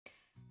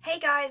Hey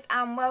guys,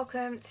 and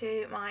welcome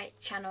to my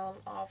channel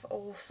of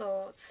all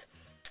sorts.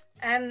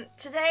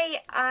 Today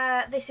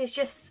this is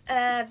just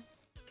an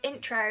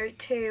intro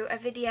to a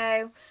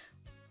video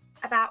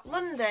about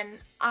London.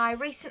 I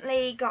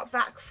recently got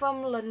back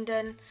from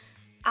London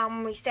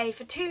and we stayed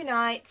for 2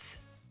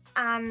 nights,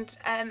 and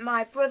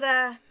my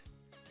brother,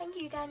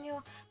 thank you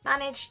Daniel,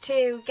 managed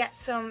to get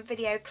some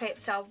video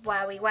clips of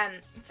where we went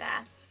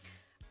there.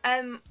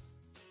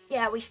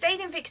 Yeah, we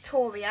stayed in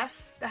Victoria.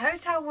 The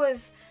hotel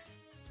was,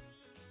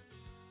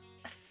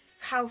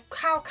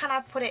 how can I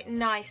put it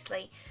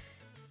nicely?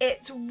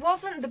 It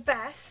wasn't the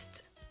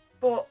best,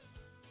 but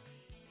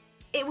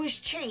it was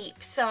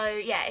cheap. So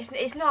yeah,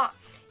 it's not.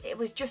 It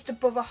was just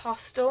above a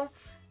hostel.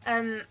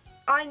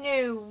 I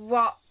knew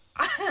what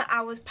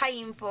I was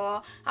paying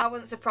for. I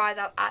wasn't surprised.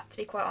 To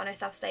be quite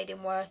honest, I've stayed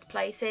in worse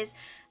places.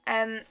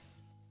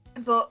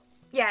 But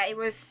yeah, it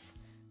was.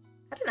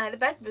 I don't know. The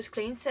bed was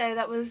clean, so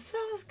that was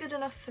good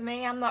enough for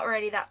me. I'm not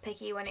really that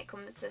picky when it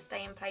comes to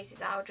staying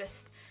places. I'll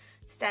just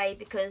stay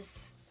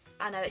because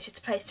I know it's just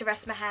a place to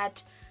rest my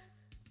head.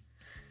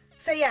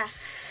 So yeah,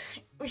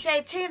 we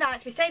stayed 2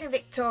 nights. We stayed in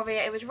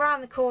Victoria. It was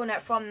round the corner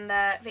from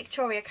the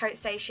Victoria Coach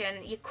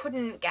Station. You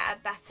couldn't get a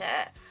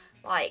better,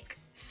 like,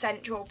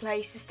 central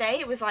place to stay.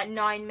 It was like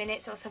 9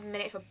 minutes or 7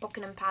 minutes from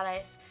Buckingham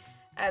Palace.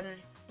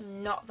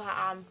 Not that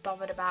I'm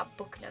bothered about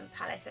Buckingham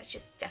Palace. Let's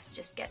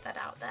just get that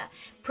out there.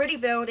 Pretty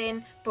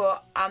building,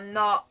 but I'm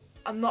not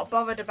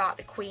bothered about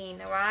the Queen.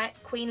 All right,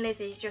 Queen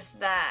Liz is just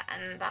there,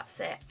 and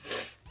that's it.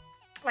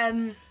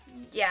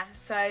 Yeah,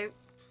 so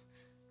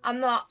I'm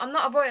not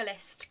a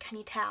royalist, can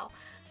you tell?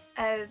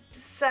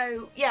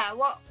 So yeah,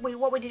 what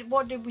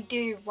did we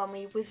do when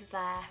we was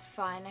there?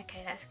 Fine,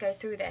 okay, let's go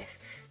through this.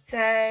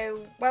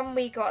 So when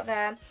we got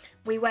there,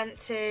 we went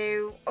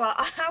to, well,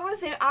 I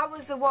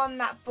was the one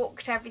that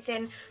booked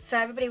everything, so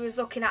everybody was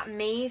looking at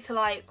me to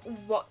like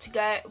what to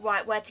go,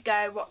 where to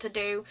go, what to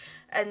do,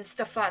 and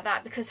stuff like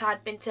that, because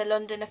I'd been to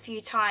London a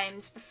few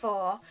times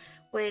before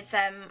with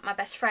my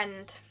best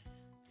friend,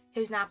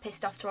 who's now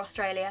pissed off to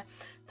Australia.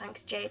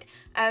 Thanks, Jade.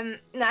 We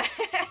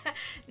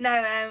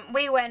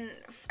went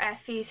a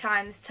few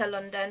times to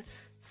London.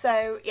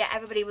 So, yeah,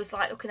 everybody was,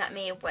 like, looking at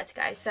me of where to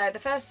go. So, the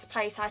first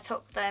place I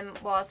took them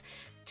was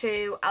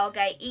to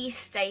Aldgate East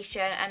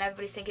Station. And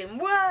everybody's thinking,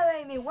 whoa,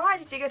 Amy, why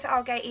did you go to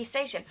Aldgate East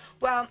Station?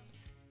 Well,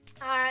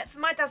 for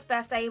my dad's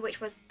birthday, which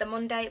was the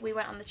Monday, we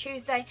went on the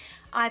Tuesday,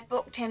 I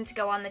booked him to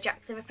go on the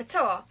Jack the Ripper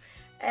tour.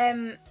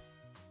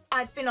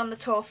 I'd been on the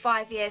tour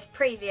 5 years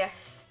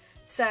previous.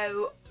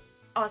 So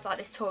I was like,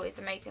 this tour is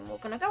amazing, we're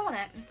going to go on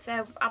it.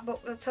 So I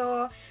booked the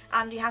tour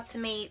and we had to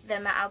meet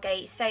them at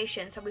Aldgate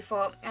Station. So we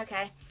thought,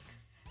 okay,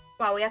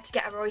 well, we had to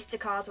get our Oyster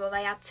cards, well,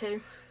 they had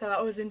to, so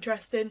that was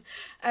interesting.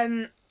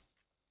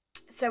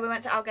 So we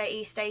went to Aldgate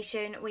East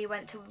Station, we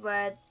went to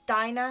a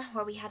diner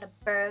where we had a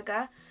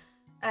burger.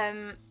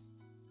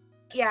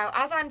 Yeah,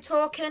 as I'm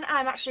talking,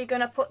 I'm actually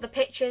going to put the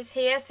pictures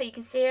here so you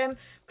can see them,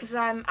 because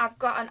I've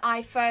got an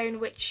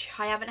iPhone which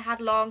I haven't had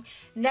long,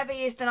 never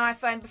used an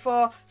iPhone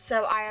before,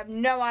 so I have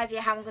no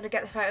idea how I'm going to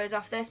get the photos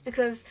off this,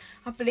 because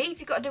I believe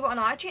you've got to do it on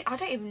iTunes. I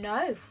don't even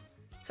know.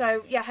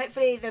 So yeah,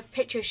 hopefully the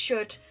pictures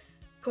should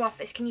come off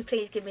this. Can you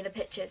please give me the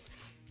pictures?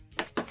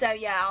 So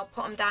yeah, I'll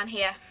put them down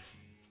here.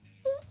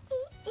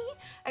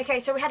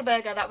 Okay, so we had a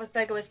burger. That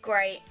burger was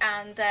great,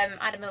 and I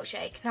had a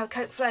milkshake. No,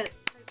 Coke float.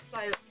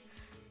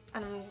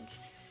 And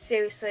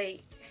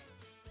seriously,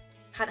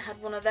 hadn't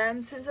had one of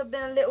them since I've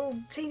been a little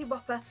teeny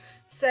bopper.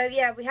 So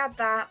yeah, we had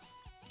that,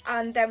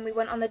 and then we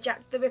went on the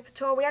Jack the Ripper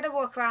tour. We had to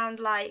walk around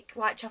like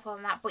Whitechapel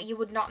and that, but you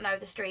would not know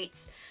the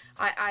streets.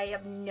 I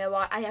have no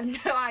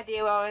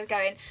idea where I was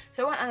going.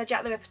 So I went on the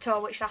Jack the Ripper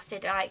tour, which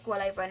lasted like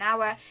well over an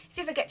hour. If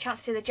you ever get a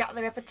chance to do the Jack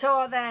the Ripper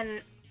tour,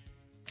 then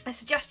I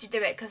suggest you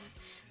do it, because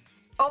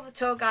all the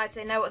tour guides,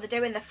 they know what they're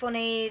doing. They're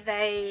funny.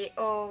 They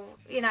all,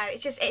 you know,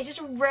 it's just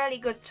a really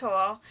good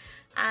tour.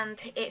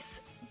 And it's,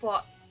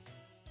 what,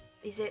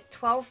 is it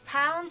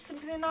 £12,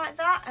 something like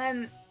that?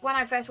 When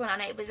I first went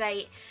on it, it was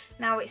 8,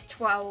 now it's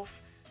 12.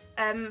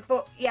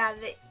 But yeah,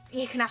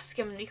 you can ask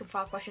them, you can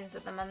file questions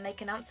at them, and they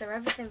can answer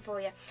everything for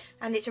you.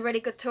 And it's a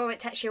really good tour. It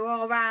takes you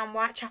all around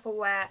Whitechapel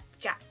where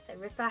Jack the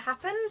Ripper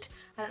happened.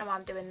 I don't know why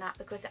I'm doing that,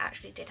 because it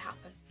actually did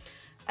happen.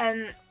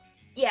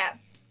 Yeah,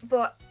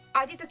 but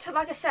I did the tour,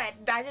 like I said,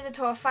 I did the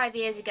tour 5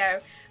 years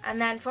ago,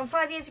 and then from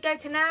 5 years ago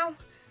to now,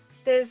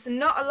 there's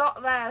not a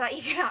lot there that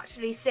you can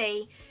actually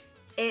see.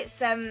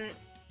 It's it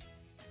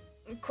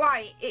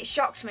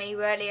shocked me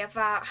really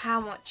about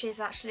how much is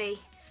actually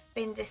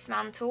been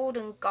dismantled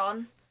and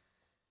gone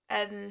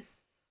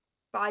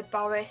by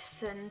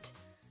Boris, and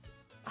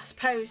I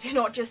suppose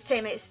not just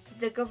him, it's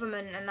the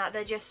government, and that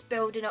they're just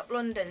building up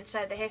London,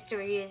 so the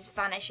history is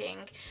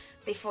vanishing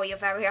before your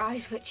very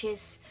eyes, which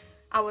is,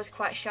 I was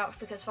quite shocked,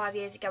 because 5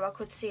 years ago I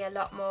could see a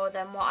lot more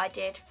than what I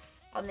did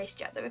on this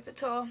Jack the Ripper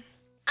tour.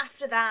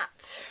 After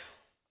that,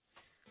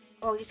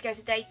 we'll just go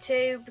to day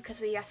 2,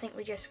 because I think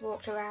we just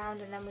walked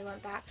around and then we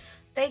went back.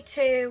 Day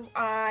 2,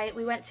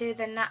 we went to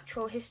the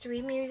Natural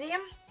History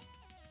Museum,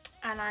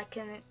 and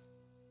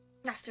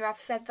after I've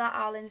said that,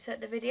 I'll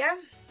insert the video.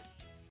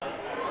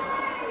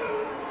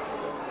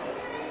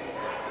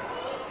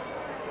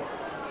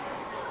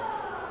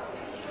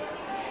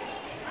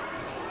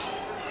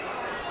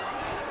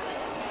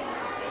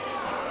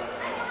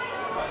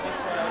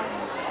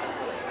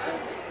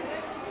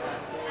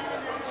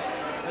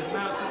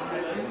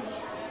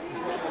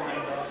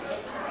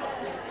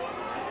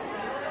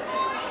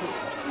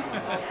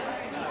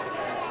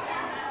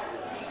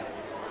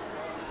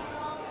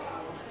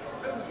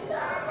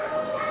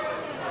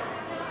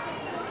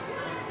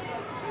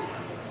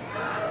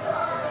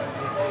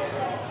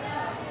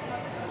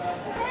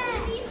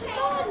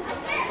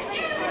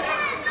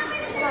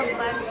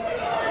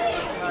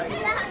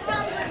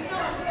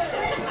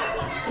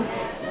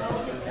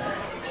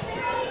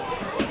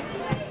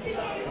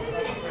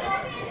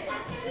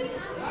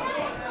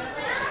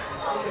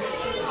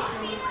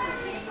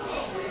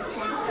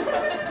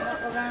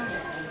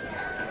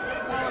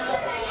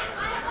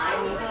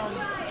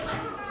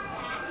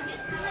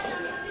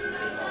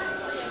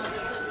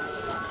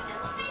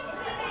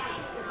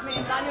 Me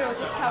and Daniel will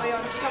just carry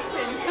on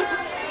shopping.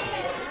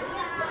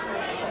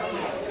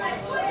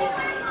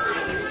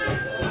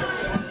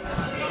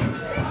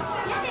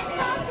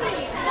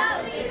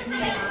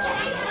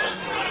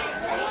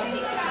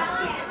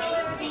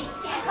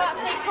 Can't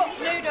see cup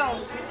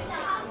noodles.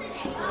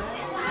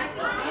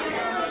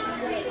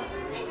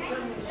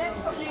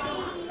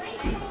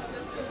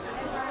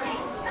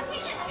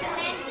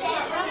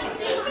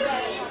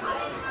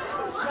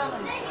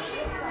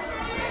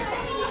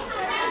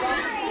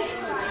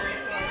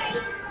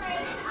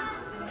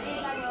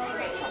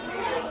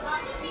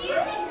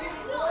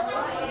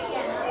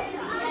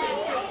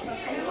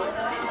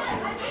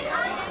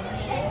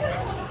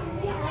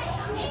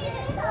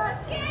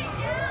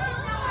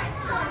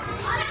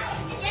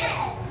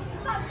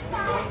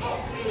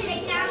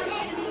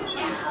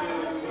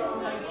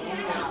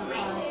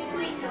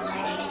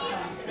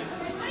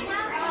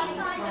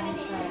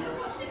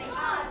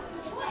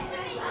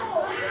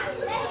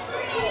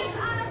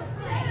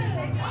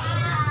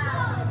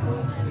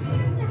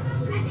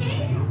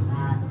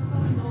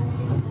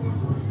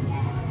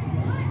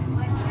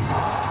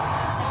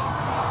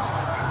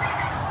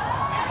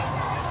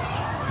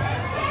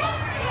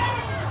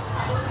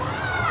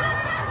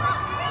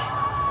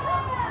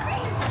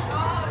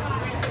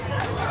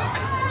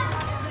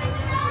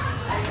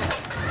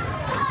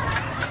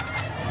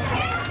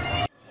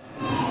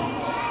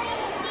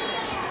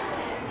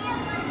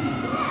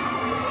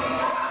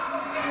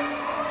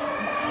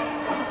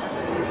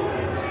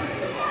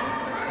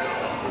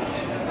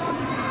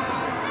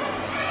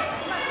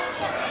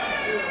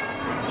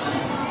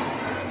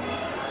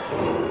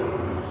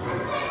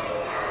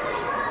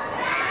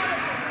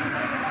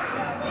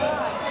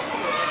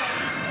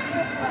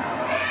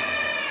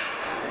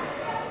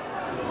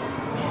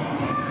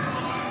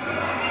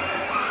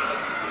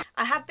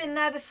 I have been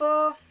there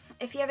before.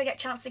 If you ever get a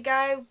chance to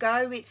go.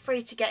 It's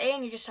free to get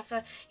in. You just have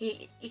to,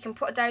 you can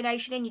put a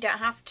donation in. You don't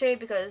have to,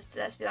 because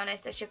let's be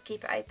honest, they should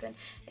keep it open.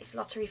 It's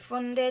lottery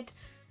funded.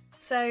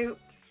 So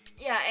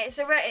yeah, it's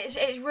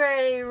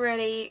really,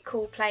 really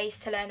cool place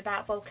to learn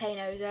about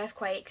volcanoes,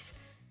 earthquakes.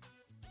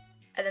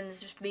 And then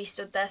there's just me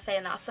stood there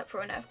saying that's up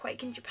for an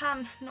earthquake in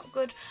Japan. Not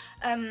good.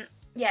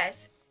 Yeah,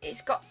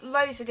 it's got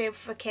loads to do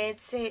for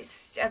kids.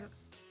 It's a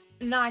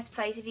nice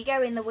place. If you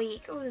go in the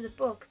week, oh, there's a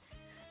bug.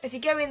 If you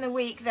go in the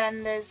week,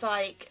 then there's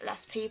like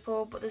less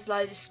people, but there's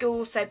loads of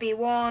schools, so be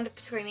warned,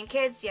 screaming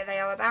kids, yeah, they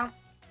are about.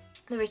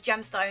 There is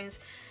gemstones,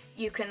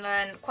 you can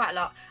learn quite a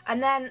lot.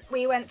 And then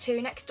we went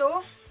to next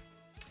door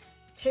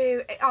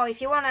to, oh,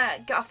 if you want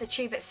to get off the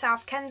tube at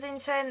South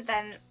Kensington,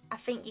 then I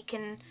think you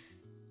can,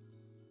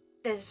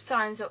 there's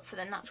signs up for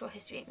the Natural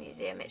History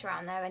Museum, it's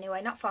around there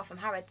anyway, not far from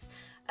Harrods.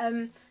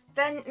 Then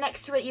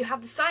next to it you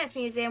have the Science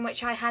Museum,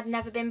 which I had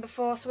never been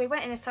before, so we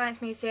went in the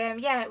Science Museum.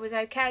 Yeah, it was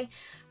okay.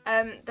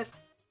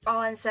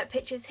 I'll insert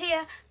pictures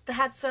here. They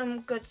had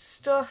some good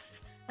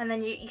stuff, and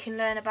then you can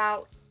learn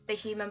about the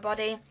human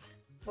body,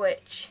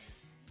 which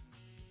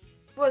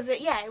was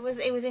it. Yeah, it was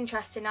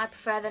interesting. I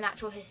prefer the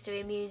Natural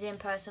History Museum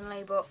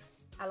personally, but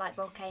I like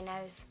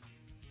volcanoes.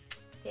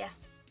 Yeah,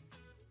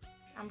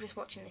 I'm just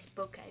watching this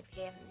bug over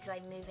here. It's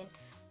like moving.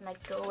 I'm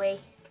like, go away,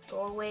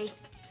 go away.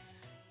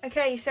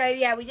 Okay, so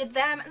yeah, we did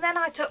them. And then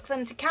I took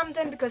them to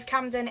Camden, because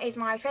Camden is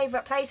my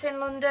favourite place in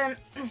London.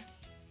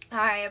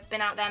 I have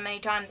been out there many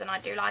times and I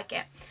do like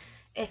it.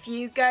 If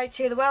you go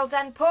to the World's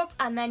End pub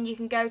and then you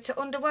can go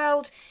to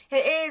Underworld, it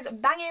is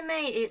banging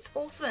me, it's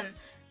awesome.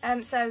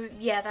 So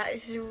yeah, that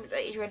is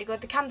really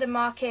good. The Camden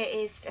Market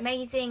is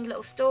amazing,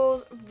 little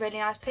stores, really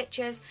nice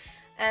pictures,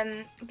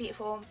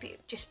 beautiful,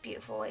 just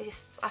beautiful. It's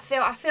just, I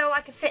feel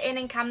like I fit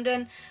in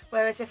Camden,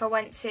 whereas if I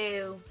went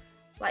to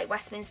like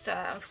Westminster,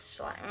 I was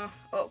just like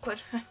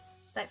awkward.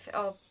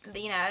 Or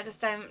you know, I just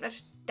don't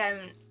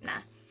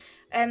nah.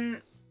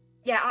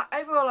 Yeah,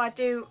 overall I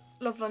do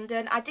love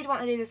London. I did want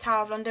to do the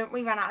Tower of London.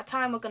 We ran out of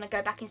time. We're going to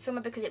go back in summer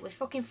because it was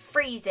fucking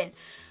freezing.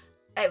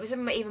 It was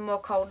even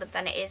more colder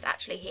than it is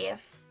actually here.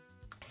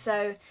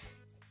 So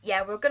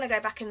yeah, we're going to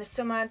go back in the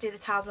summer and do the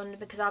Tower of London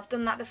because I've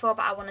done that before,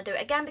 but I want to do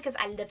it again because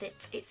I love it.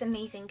 It's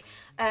amazing.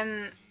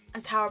 And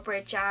Tower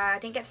Bridge, I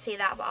didn't get to see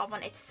that, but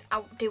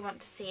I do want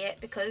to see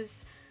it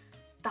because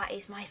that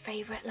is my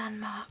favourite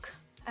landmark.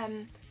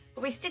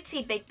 But we did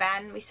see Big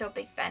Ben. We saw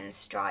Big Ben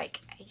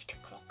strike 8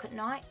 o'clock at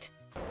night.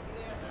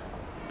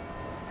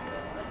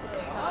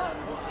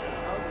 Oh.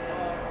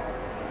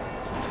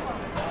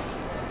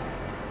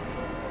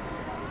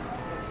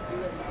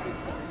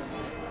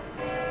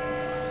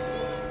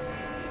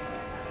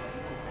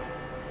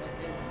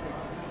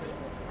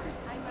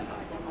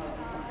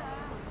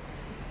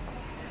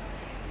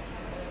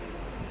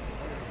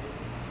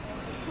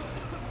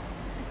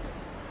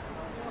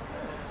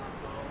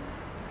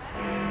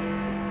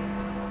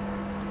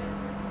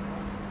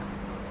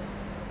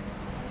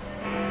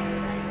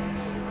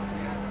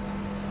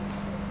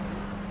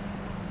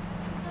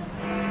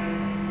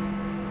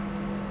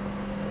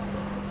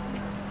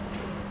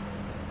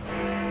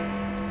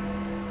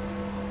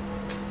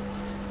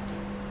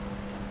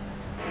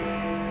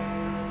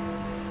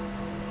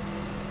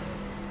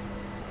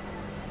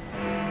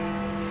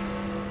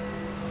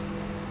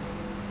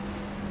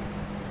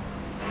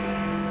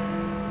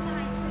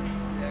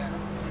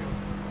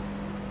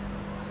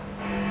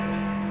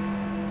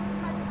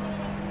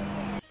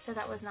 So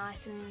that was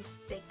nice, and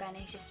Big Ben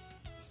is just,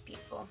 it's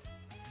beautiful.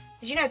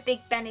 Did you know Big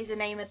Ben is the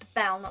name of the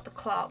bell, not the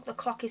clock? The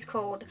clock is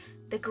called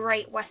the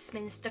Great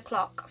Westminster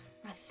Clock,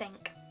 I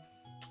think.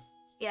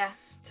 Yeah,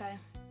 so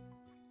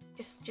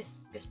just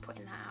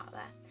putting that out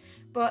there.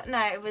 But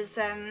no, it was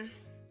a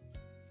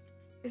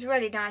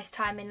really nice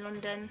time in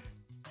London.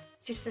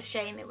 Just a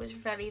shame it was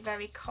very,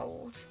 very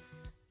cold.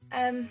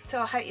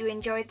 So I hope you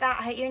enjoyed that.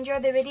 I hope you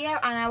enjoyed the video,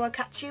 and I will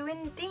catch you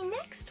in the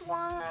next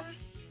one,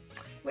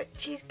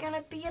 which is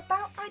gonna be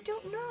about, I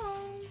don't know,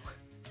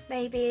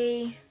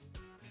 maybe,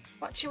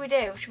 what should we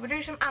do? Should we do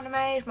some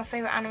animes? My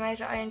favourite animes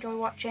that I enjoy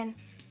watching.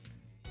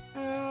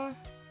 I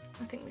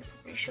think we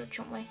probably should,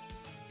 shouldn't we?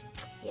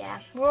 Yeah,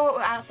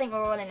 I think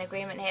we're all in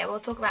agreement here. We'll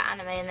talk about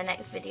anime in the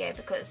next video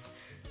because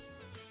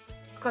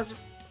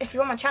if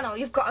you're on my channel,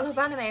 you've got to love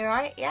anime,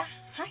 right? Yeah?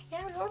 Huh?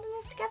 Yeah, we're all in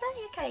this together?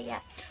 Okay, yeah.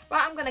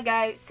 Right, I'm gonna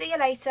go. See you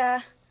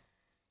later.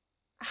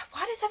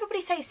 Why does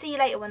everybody say see you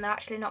later when they're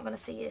actually not gonna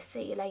see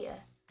you later?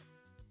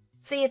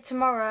 See you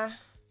tomorrow.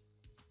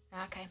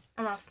 Okay,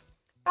 I'm off.